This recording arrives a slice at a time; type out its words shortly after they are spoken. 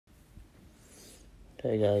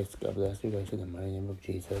Hey guys, God bless you guys in the mighty name of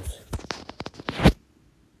Jesus.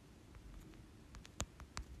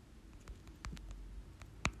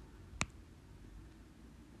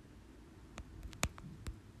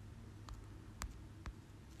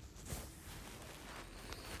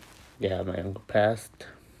 Yeah, my uncle passed,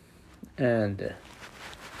 and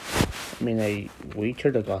we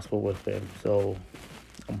shared the gospel with him, so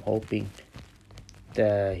I'm hoping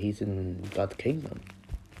that he's in God's kingdom.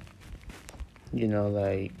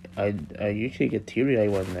 I usually get teary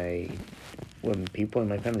eyed when people in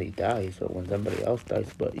my family dies or when somebody else dies,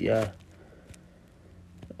 but yeah,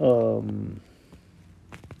 um,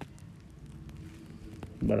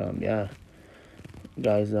 yeah,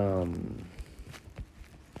 guys,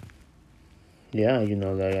 yeah,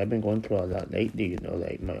 I've been going through a lot lately.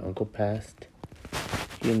 My uncle passed.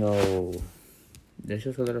 You know, there's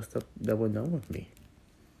just a lot of stuff that went on with me.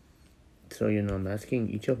 So, I'm asking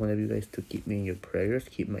each of one of you guys to keep me in your prayers,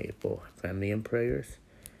 keep my family in prayers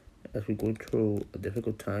as we go through a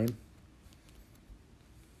difficult time.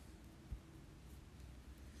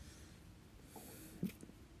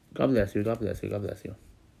 God bless you, God bless you, God bless you.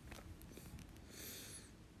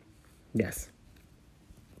 Yes,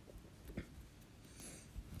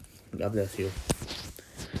 God bless you.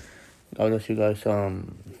 God bless you guys.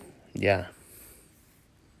 Yeah.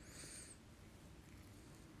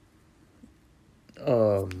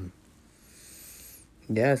 Um,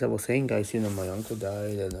 yeah, as I was saying, guys, my uncle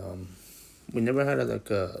died, and we never had like,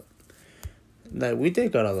 we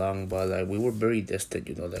did got along, but like, we were very distant,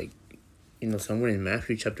 somewhere in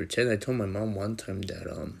Matthew chapter 10, I told my mom one time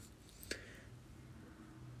that,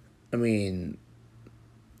 I mean,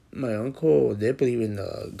 my uncle did believe in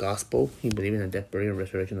the gospel. He believed in the death, burial, and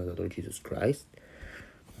resurrection of the Lord Jesus Christ.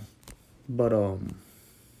 But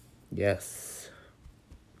yes,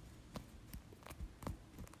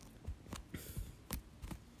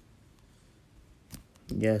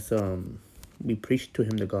 yes, we preached to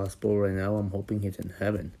him the gospel. Right now, I'm hoping he's in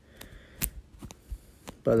heaven.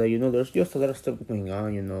 But there's just a lot of stuff going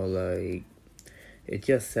on. Like, it's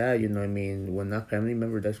just sad. When that family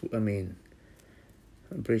member does, I'm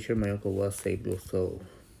pretty sure my uncle was saved. So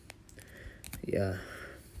yeah,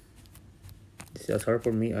 it's just hard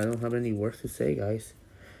for me. I don't have any words to say, guys.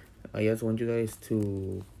 I just want you guys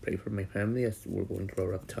to pray for my family as we're going through a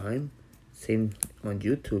rough time. Same on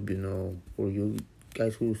YouTube, for you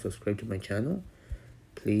guys who subscribe to my channel,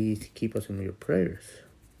 please keep us in your prayers.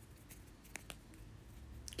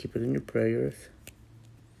 Keep it in your prayers.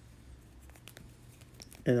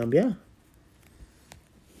 And yeah,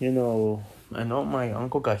 I know my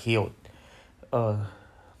uncle got healed. Uh,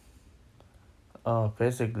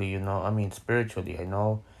 physically, spiritually, I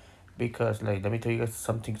know, because like let me tell you guys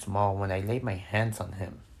something small. When I laid my hands on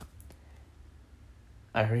him,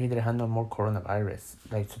 I heard he didn't have no more coronavirus.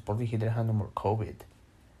 Like supposedly he didn't have no more COVID.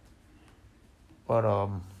 But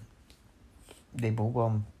they moved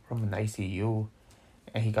him from an ICU,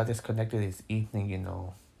 and he got disconnected this evening.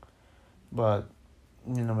 But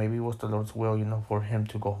maybe it was the Lord's will, for him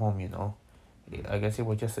to go home. I guess it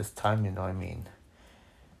was just his time.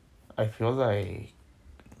 I feel like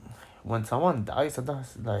when someone dies,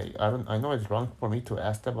 sometimes like I know it's wrong for me to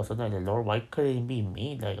ask that, but sometimes like, Lord, why couldn't it be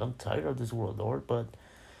me? Like I'm tired of this world, Lord. But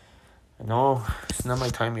I know it's not my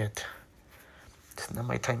time yet. It's not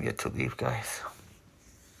my time yet to leave, guys.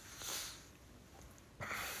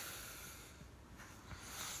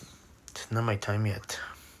 It's not my time yet.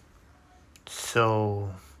 So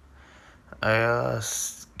I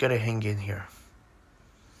gotta hang in here.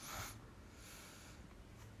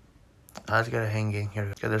 I just gotta hang in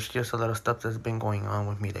here. There's just a lot of stuff that's been going on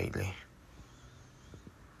with me lately.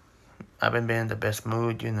 I haven't been in the best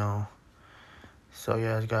mood. So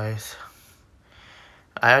yeah, guys.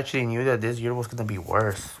 I actually knew that this year was gonna be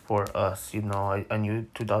worse for us. I knew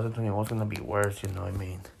 2021 was gonna be worse.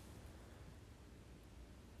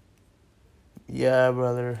 Yeah,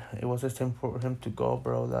 brother. It was just time for him to go,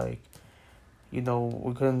 bro. Like, we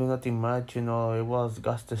couldn't do nothing much. It was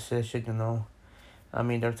God's decision.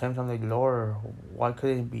 There are times I'm like, Lord, why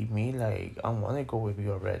couldn't it be me? Like, I want to go with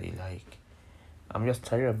you already. Like, I'm just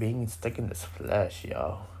tired of being stuck in this flesh,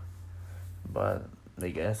 yo. But I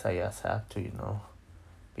guess I just have to,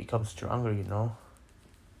 become stronger.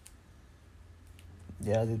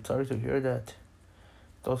 Yeah, dude, sorry to hear that.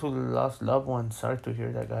 Those who lost loved ones, sorry to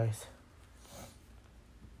hear that, guys.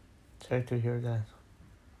 Sorry to hear that.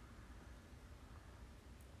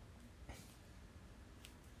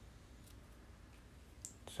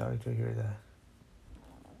 Sorry to hear that.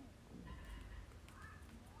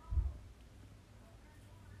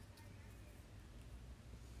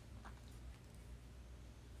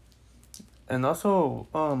 And also,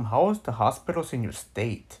 how is the hospitals in your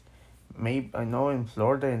state? Maybe I know in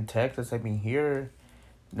Florida and Texas, I mean here,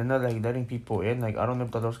 they're not like letting people in. Like I don't know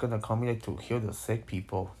if the Lord's gonna call me like to heal the sick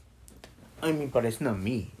people. I mean, but it's not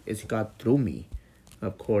me. It's God through me.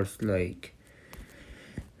 Of course, like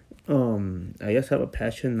I just have a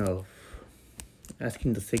passion of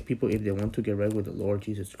asking the sick people if they want to get right with the Lord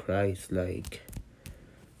Jesus Christ. Like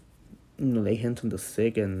lay hands on the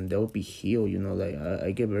sick and they'll be healed. Like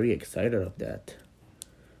I get very excited of that.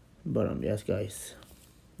 But yes, guys.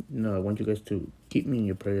 I want you guys to keep me in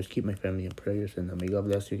your prayers, keep my family in prayers, and may God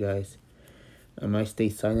bless you guys. I might stay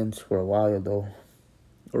silent for a while though,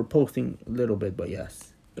 or posting a little bit, but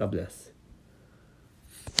yes, God bless.